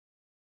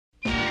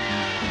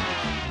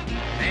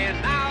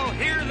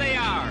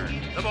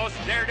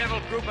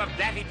daredevil group of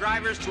daffy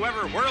drivers to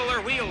ever whirl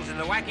their wheels in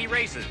the wacky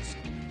races,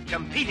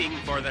 competing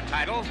for the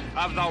title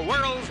of the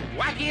world's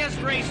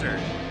wackiest racer.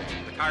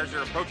 The cars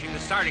are approaching the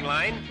starting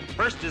line.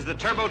 First is the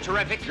Turbo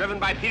Terrific, driven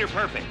by Peter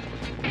Perfect.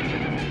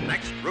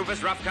 Next, Rufus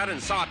Roughcut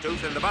and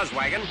Sawtooth in the Buzz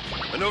Wagon.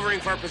 Maneuvering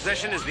for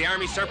position is the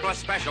Army Surplus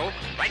Special.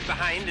 Right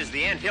behind is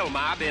the Ant Hill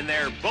Mob in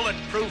their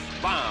bulletproof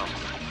bomb.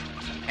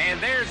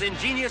 And there's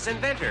ingenious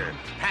inventor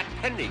Pat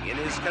Pending in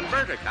his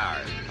converter car.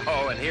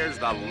 Oh, and here's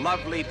the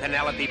lovely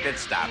Penelope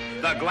Pitstop,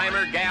 the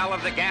glamour gal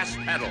of the gas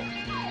pedal.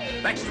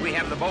 Next, we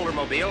have the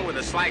Bouldermobile with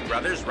the Slag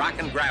Brothers, Rock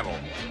and Gravel.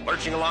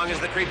 Lurching along is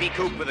the creepy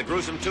Coupe with the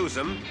gruesome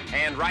twosome,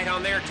 and right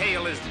on their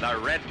tail is the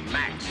Red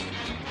Max.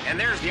 And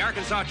there's the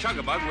Arkansas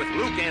Chugabug with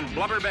Luke and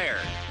Blubber Bear.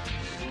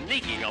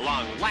 Sneaking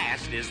along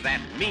last is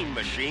that mean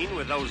machine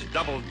with those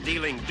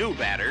double-dealing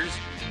do-batters,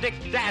 Dick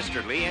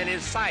Dastardly and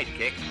his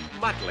sidekick,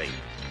 Muttley.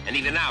 And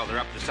even now, they're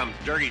up to some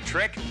dirty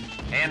trick,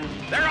 and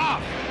they're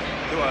off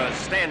to a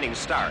standing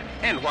start.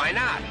 And why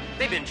not?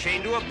 They've been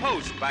chained to a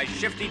post by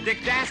shifty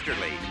Dick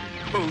Dastardly,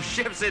 who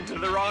shifts into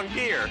the wrong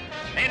gear.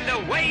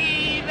 And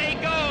away they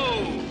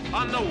go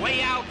on the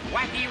way out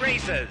wacky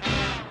races.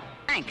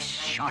 Thanks,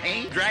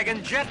 Shorty.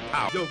 Dragon jet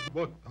power.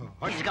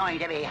 It's going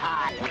to be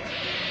hot.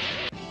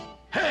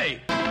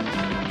 Hey!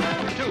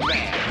 Too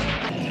bad.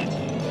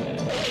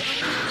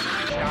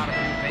 Got a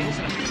few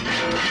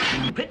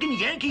things. Picking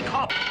Yankee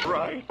cop.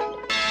 Right.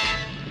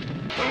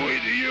 Who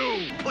is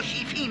you?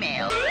 Pushy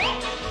female.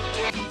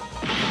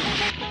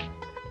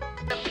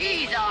 The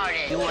peas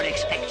artist. You were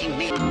expecting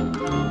me.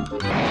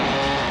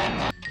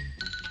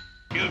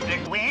 You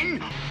Dick.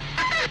 Win?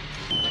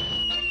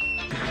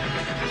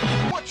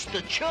 What's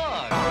the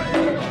charge?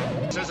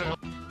 This isn't